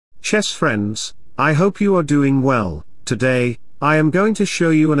chess friends, I hope you are doing well. Today, I am going to show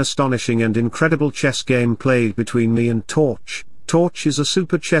you an astonishing and incredible chess game played between me and Torch. Torch is a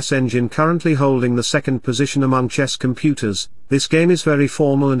super chess engine currently holding the second position among chess computers. This game is very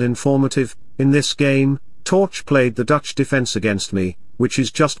formal and informative. In this game, Torch played the Dutch defense against me, which is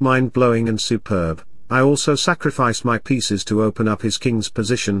just mind-blowing and superb. I also sacrificed my pieces to open up his king's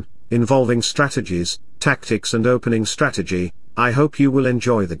position, involving strategies, tactics and opening strategy. I hope you will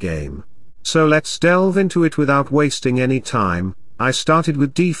enjoy the game. So let's delve into it without wasting any time. I started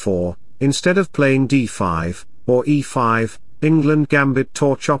with d4, instead of playing d5, or e5, England gambit.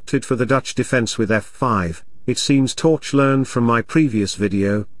 Torch opted for the Dutch defense with f5. It seems Torch learned from my previous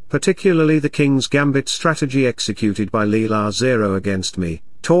video, particularly the king's gambit strategy executed by Leela 0 against me.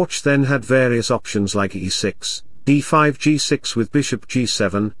 Torch then had various options like e6, d5, g6 with bishop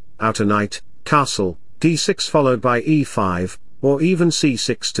g7, outer knight, castle, d6 followed by e5, or even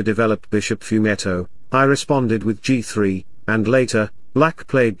c6 to develop bishop fumetto. I responded with g3, and later, black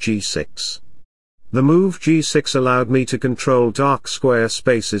played g6. The move g6 allowed me to control dark square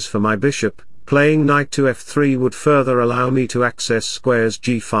spaces for my bishop. Playing knight to f3 would further allow me to access squares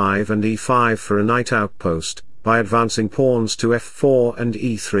g5 and e5 for a knight outpost. By advancing pawns to f4 and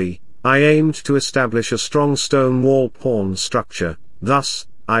e3, I aimed to establish a strong stone wall pawn structure. Thus,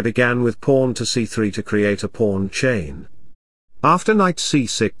 I began with pawn to c3 to create a pawn chain. After knight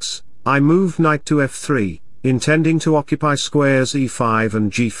c6, I moved knight to f3, intending to occupy squares e5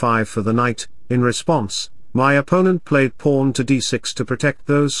 and g5 for the knight. In response, my opponent played pawn to d6 to protect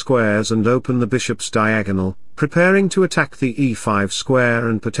those squares and open the bishop's diagonal, preparing to attack the e5 square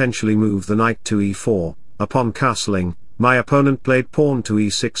and potentially move the knight to e4. Upon castling, my opponent played pawn to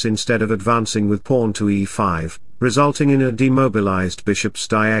e6 instead of advancing with pawn to e5, resulting in a demobilized bishop's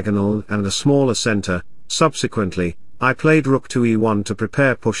diagonal and a smaller center. Subsequently, I played rook to e1 to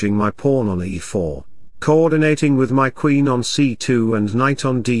prepare pushing my pawn on e4, coordinating with my queen on c2 and knight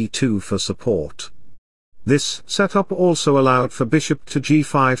on d2 for support. This setup also allowed for bishop to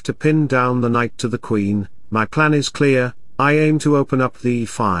g5 to pin down the knight to the queen. My plan is clear. I aim to open up the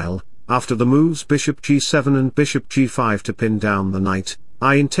e-file. After the moves bishop g7 and bishop g5 to pin down the knight,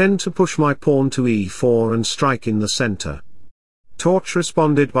 I intend to push my pawn to e4 and strike in the center. Torch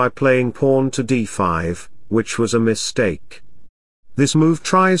responded by playing pawn to d5, which was a mistake. This move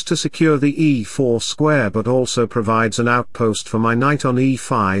tries to secure the e4 square but also provides an outpost for my knight on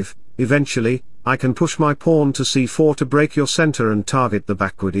e5. Eventually, I can push my pawn to c4 to break your center and target the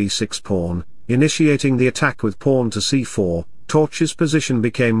backward e6 pawn, initiating the attack with pawn to c4. Torch's position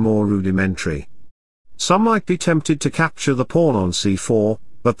became more rudimentary. Some might be tempted to capture the pawn on c4,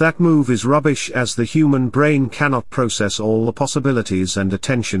 but that move is rubbish as the human brain cannot process all the possibilities and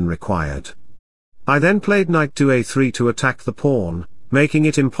attention required. I then played knight to a3 to attack the pawn, making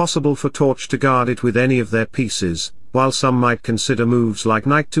it impossible for Torch to guard it with any of their pieces. While some might consider moves like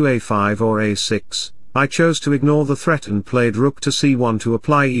knight to a5 or a6, I chose to ignore the threat and played rook to c1 to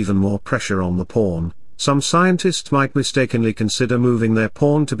apply even more pressure on the pawn. Some scientists might mistakenly consider moving their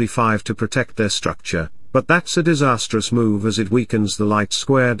pawn to b5 to protect their structure, but that's a disastrous move as it weakens the light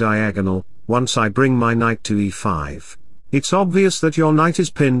square diagonal. Once I bring my knight to e5, it's obvious that your knight is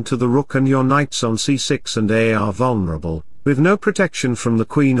pinned to the rook and your knights on c6 and a are vulnerable, with no protection from the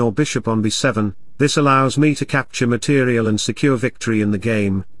queen or bishop on b7. This allows me to capture material and secure victory in the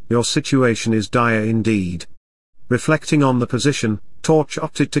game. Your situation is dire indeed. Reflecting on the position, Torch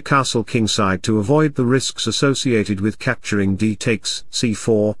opted to castle kingside to avoid the risks associated with capturing d takes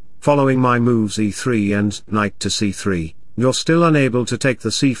c4. Following my moves e3 and knight to c3, you're still unable to take the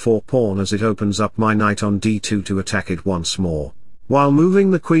c4 pawn as it opens up my knight on d2 to attack it once more. While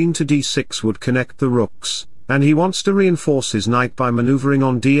moving the queen to d6 would connect the rooks, and he wants to reinforce his knight by maneuvering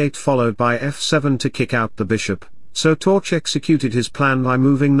on d8 followed by f7 to kick out the bishop, so Torch executed his plan by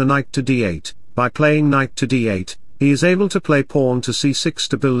moving the knight to d8. By playing knight to d8, he is able to play pawn to c6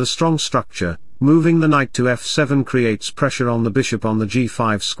 to build a strong structure. Moving the knight to f7 creates pressure on the bishop on the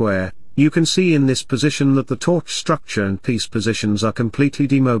g5 square. You can see in this position that the Torch structure and piece positions are completely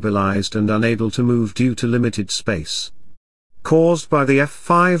demobilized and unable to move due to limited space, caused by the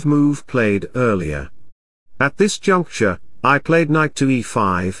f5 move played earlier. At this juncture, I played knight to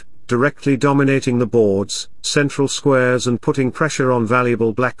e5, directly dominating the board's central squares and putting pressure on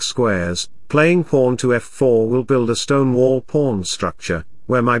valuable black squares. Playing pawn to f4 will build a stone wall pawn structure,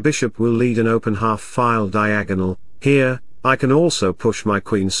 where my bishop will lead an open half-file diagonal. Here, I can also push my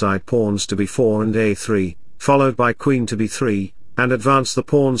queenside pawns to b4 and a3, followed by queen to b3, and advance the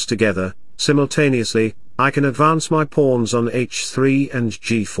pawns together. Simultaneously, I can advance my pawns on h3 and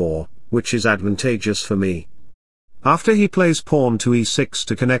g4, which is advantageous for me. After he plays pawn to e6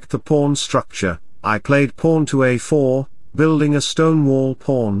 to connect the pawn structure, I played pawn to a4, building a stone wall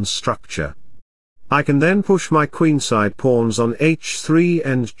pawn structure. I can then push my queenside pawns on h3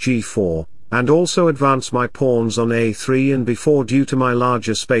 and g4, and also advance my pawns on a3 and b4 due to my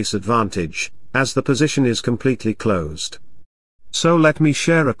larger space advantage, as the position is completely closed. So let me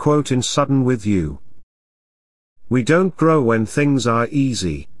share a quote in sudden with you. We don't grow when things are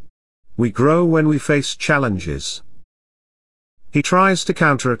easy. We grow when we face challenges. He tries to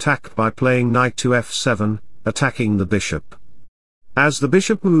counterattack by playing knight to f7, attacking the bishop. As the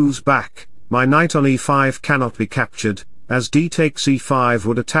bishop moves back, my knight on e5 cannot be captured, as d takes e5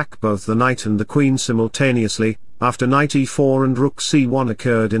 would attack both the knight and the queen simultaneously. After knight e4 and rook c1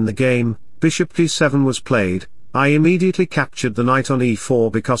 occurred in the game, bishop d7 was played. I immediately captured the knight on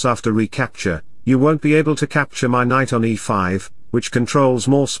e4 because after recapture, you won't be able to capture my knight on e5, which controls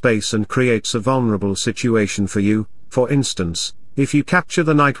more space and creates a vulnerable situation for you. For instance, if you capture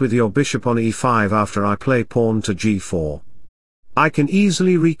the knight with your bishop on e5 after I play pawn to g4, I can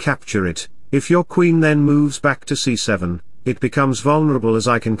easily recapture it. If your queen then moves back to c7, it becomes vulnerable as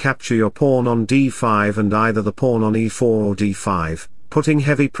I can capture your pawn on d5 and either the pawn on e4 or d5, putting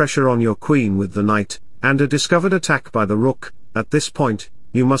heavy pressure on your queen with the knight, and a discovered attack by the rook. At this point,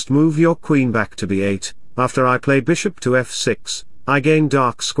 you must move your queen back to b8. After I play bishop to f6, I gain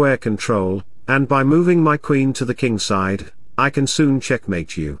dark square control, and by moving my queen to the king side, I can soon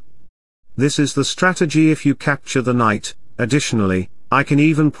checkmate you. This is the strategy if you capture the knight. Additionally, I can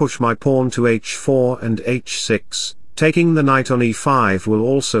even push my pawn to h4 and h6. Taking the knight on e5 will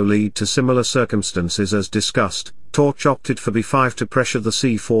also lead to similar circumstances as discussed. Torch opted for b5 to pressure the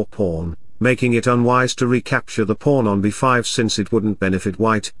c4 pawn, making it unwise to recapture the pawn on b5 since it wouldn't benefit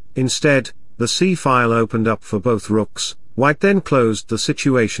white. Instead, the c-file opened up for both rooks. White then closed the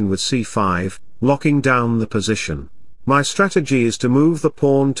situation with c5, locking down the position. My strategy is to move the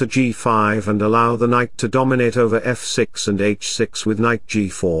pawn to g5 and allow the knight to dominate over f6 and h6 with knight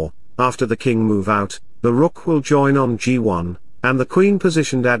g4. After the king move out, the rook will join on g1, and the queen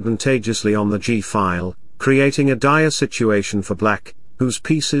positioned advantageously on the g-file, creating a dire situation for black, whose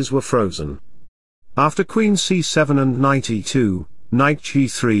pieces were frozen. After queen c7 and knight e2, knight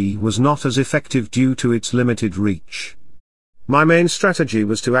g3 was not as effective due to its limited reach. My main strategy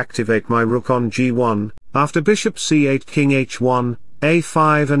was to activate my rook on g1. After bishop c8, king h1,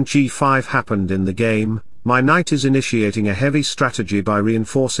 a5 and g5 happened in the game. My knight is initiating a heavy strategy by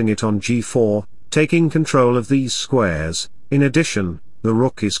reinforcing it on g4, taking control of these squares. In addition, the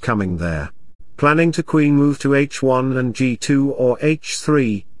rook is coming there. Planning to queen move to h1 and g2 or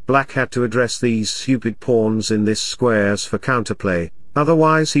h3, black had to address these stupid pawns in this squares for counterplay,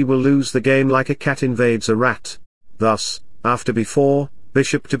 otherwise he will lose the game like a cat invades a rat. Thus, after b4,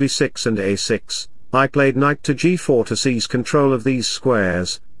 bishop to b6 and a6, I played knight to g4 to seize control of these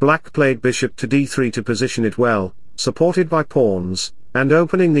squares. Black played bishop to d3 to position it well, supported by pawns, and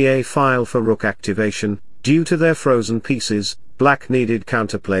opening the a-file for rook activation. Due to their frozen pieces, black needed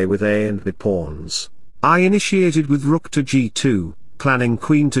counterplay with a and b pawns. I initiated with rook to g2, planning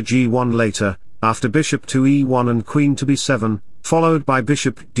queen to g1 later. After bishop to e1 and queen to b7, followed by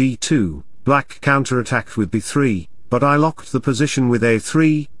bishop d2, black counterattacked with b3, but I locked the position with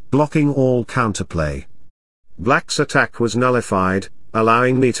a3, blocking all counterplay. Black's attack was nullified,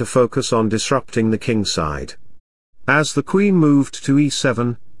 allowing me to focus on disrupting the king side. As the queen moved to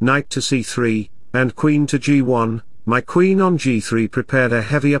e7, knight to c3, and queen to g1, my queen on g3 prepared a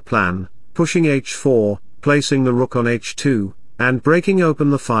heavier plan, pushing h4, placing the rook on h2, and breaking open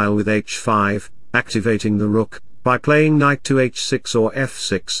the file with h5, activating the rook. By playing knight to h6 or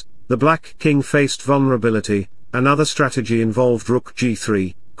f6, the black king faced vulnerability. Another strategy involved rook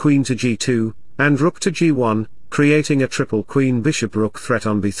g3, queen to g2, and rook to g1, creating a triple queen bishop rook threat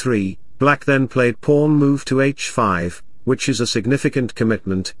on b3. Black then played pawn move to h5, which is a significant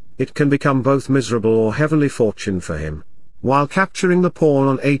commitment. It can become both miserable or heavenly fortune for him. While capturing the pawn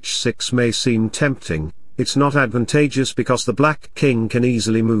on h6 may seem tempting, it's not advantageous because the black king can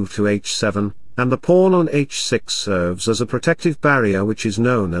easily move to h7, and the pawn on h6 serves as a protective barrier which is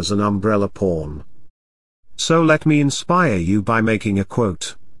known as an umbrella pawn. So let me inspire you by making a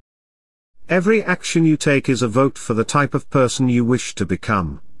quote. Every action you take is a vote for the type of person you wish to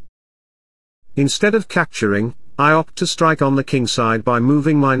become. Instead of capturing, I opt to strike on the king side by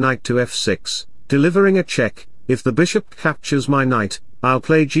moving my knight to f6, delivering a check. If the bishop captures my knight, I'll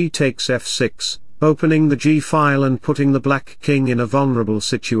play g takes f6, opening the g-file and putting the black king in a vulnerable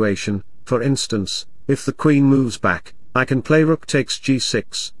situation. For instance, if the queen moves back, I can play rook takes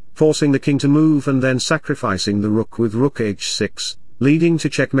g6, forcing the king to move and then sacrificing the rook with rook h6, leading to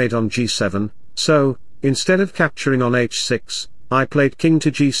checkmate on g7. So, instead of capturing on h6, I played king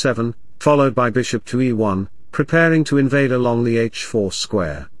to g7, followed by bishop to e1, preparing to invade along the h4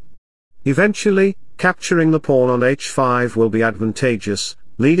 square. Eventually, capturing the pawn on h5 will be advantageous,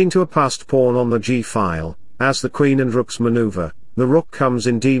 leading to a passed pawn on the g-file. As the queen and rooks maneuver, the rook comes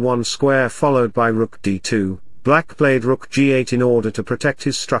in d1 square followed by rook d2. Black played rook g8 in order to protect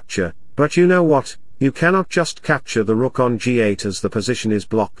his structure, but you know what, you cannot just capture the rook on g8 as the position is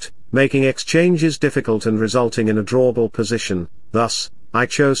blocked, making exchanges difficult and resulting in a drawable position. Thus, I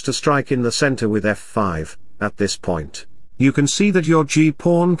chose to strike in the center with f5. At this point, you can see that your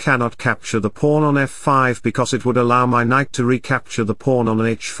g-pawn cannot capture the pawn on f5 because it would allow my knight to recapture the pawn on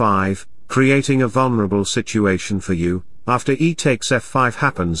h5, creating a vulnerable situation for you. After e takes f5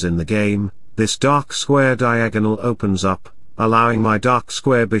 happens in the game, this dark square diagonal opens up, allowing my dark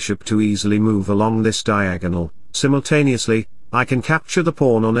square bishop to easily move along this diagonal. Simultaneously, I can capture the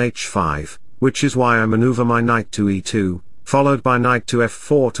pawn on h5, which is why I maneuver my knight to e2, followed by knight to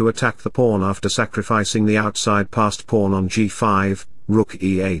f4 to attack the pawn after sacrificing the outside passed pawn on g5, rook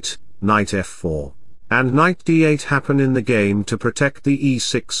e8, knight f4, and knight d8 happen in the game to protect the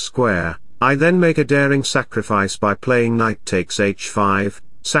e6 square. I then make a daring sacrifice by playing knight takes h5,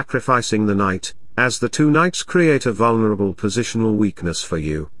 sacrificing the knight, as the two knights create a vulnerable positional weakness for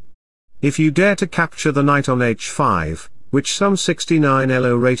you. If you dare to capture the knight on h5, which some 69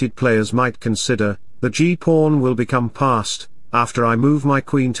 ELO rated players might consider, the g-pawn will become passed. After I move my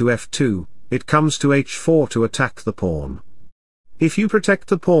queen to f2, it comes to h4 to attack the pawn. If you protect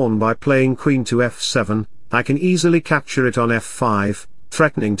the pawn by playing queen to f7, I can easily capture it on f5,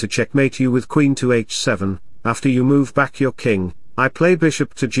 threatening to checkmate you with queen to h7. After you move back your king, I play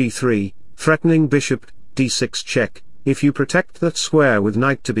bishop to g3, threatening bishop d6 check. If you protect that square with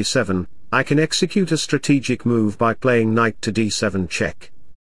knight to b7, I can execute a strategic move by playing knight to d7 check.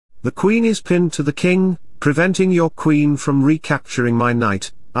 The queen is pinned to the king, preventing your queen from recapturing my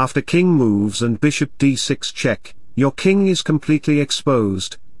knight. After king moves and bishop d6 check, your king is completely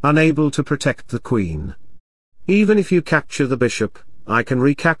exposed, unable to protect the queen. Even if you capture the bishop, I can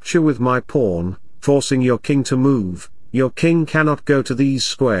recapture with my pawn, forcing your king to move. Your king cannot go to these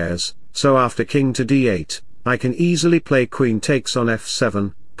squares, so after king to d8, I can easily play queen takes on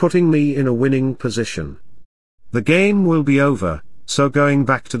f7, putting me in a winning position. The game will be over, so going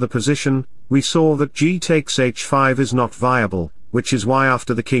back to the position, we saw that g takes h5 is not viable, which is why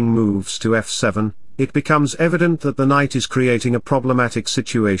after the king moves to f7, it becomes evident that the knight is creating a problematic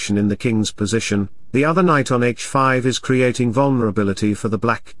situation in the king's position. The other knight on h5 is creating vulnerability for the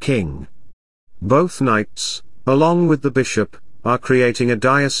black king. Both knights, along with the bishop, are creating a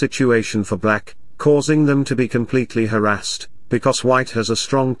dire situation for black, causing them to be completely harassed, because white has a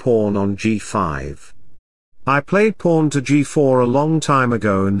strong pawn on g5. I played pawn to g4 a long time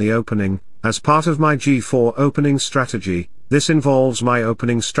ago in the opening, as part of my g4 opening strategy. This involves my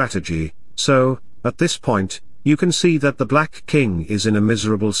opening strategy, so, at this point, you can see that the black king is in a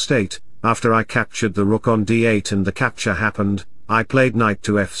miserable state. After I captured the rook on d8 and the capture happened, I played knight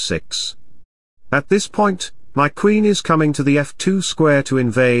to f6. At this point, my queen is coming to the f2 square to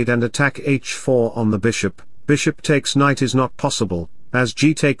invade and attack h4 on the bishop. Bishop takes knight is not possible, as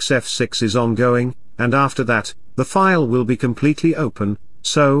g takes f6 is ongoing, and after that, the file will be completely open.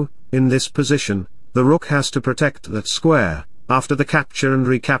 So, in this position, the rook has to protect that square. After the capture and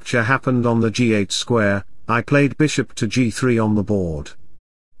recapture happened on the g8 square, I played bishop to g3 on the board.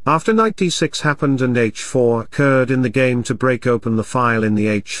 After knight d6 happened and h4 occurred in the game to break open the file in the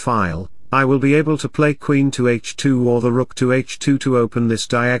h-file, I will be able to play queen to h2 or the rook to h2 to open this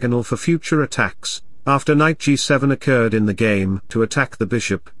diagonal for future attacks. After knight g7 occurred in the game to attack the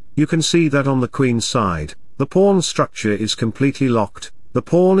bishop, you can see that on the queen side, the pawn structure is completely locked. The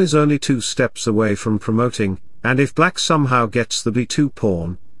pawn is only 2 steps away from promoting, and if black somehow gets the b2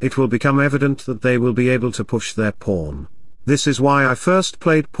 pawn, it will become evident that they will be able to push their pawn. This is why I first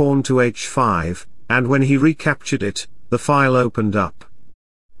played pawn to h5, and when he recaptured it, the file opened up.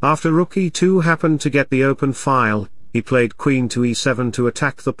 After rook e2 happened to get the open file, he played queen to e7 to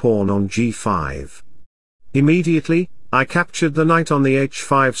attack the pawn on g5. Immediately, I captured the knight on the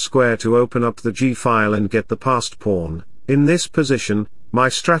h5 square to open up the g-file and get the passed pawn. In this position, my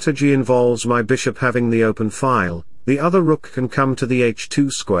strategy involves my bishop having the open file, the other rook can come to the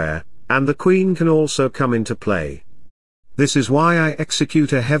h2 square, and the queen can also come into play. This is why I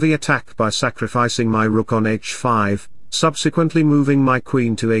execute a heavy attack by sacrificing my rook on h5, subsequently moving my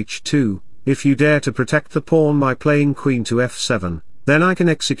queen to h2. If you dare to protect the pawn by playing queen to f7, then I can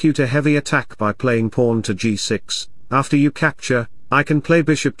execute a heavy attack by playing pawn to g6. After you capture, I can play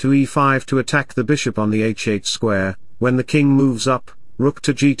bishop to e5 to attack the bishop on the h8 square. When the king moves up, rook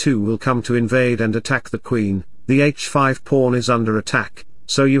to g2 will come to invade and attack the queen. The h5 pawn is under attack,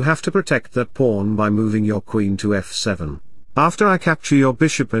 so you have to protect that pawn by moving your queen to f7. After I capture your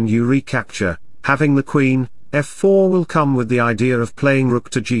bishop and you recapture, having the queen, f4 will come with the idea of playing rook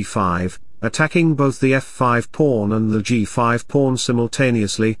to g5, attacking both the f5 pawn and the g5 pawn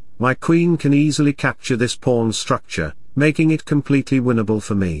simultaneously. My queen can easily capture this pawn structure, making it completely winnable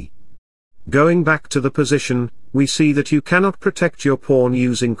for me. Going back to the position, we see that you cannot protect your pawn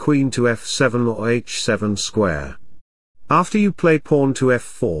using queen to f7 or h7 square. After you play pawn to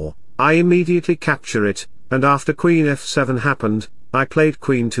f4, I immediately capture it, and after queen f7 happened, I played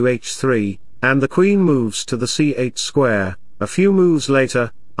queen to h3, and the queen moves to the c8 square. A few moves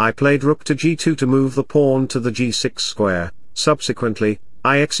later, I played rook to g2 to move the pawn to the g6 square. Subsequently,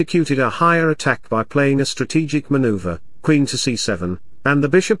 I executed a higher attack by playing a strategic maneuver, queen to c7, and the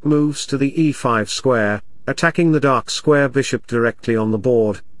bishop moves to the e5 square, attacking the dark square bishop directly on the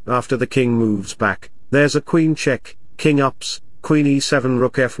board. After the king moves back, there's a queen check, king ups, queen e7,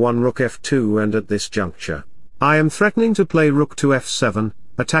 rook f1, rook f2, and at this juncture, I am threatening to play rook to f7,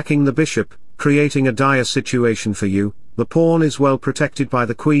 attacking the bishop, creating a dire situation for you. The pawn is well protected by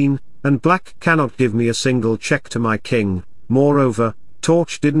the queen, and black cannot give me a single check to my king. Moreover,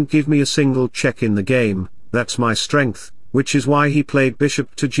 Torch didn't give me a single check in the game. That's my strength, which is why he played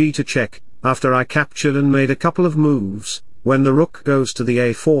bishop to g to check. After I captured and made a couple of moves, when the rook goes to the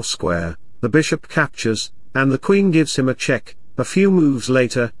a4 square, the bishop captures, and the queen gives him a check. A few moves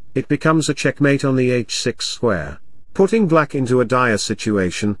later, it becomes a checkmate on the h6 square, putting black into a dire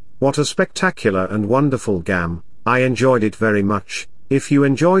situation. What a spectacular and wonderful game. I enjoyed it very much. If you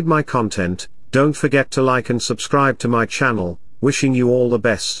enjoyed my content, don't forget to like and subscribe to my channel. Wishing you all the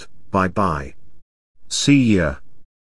best. Bye bye. See ya.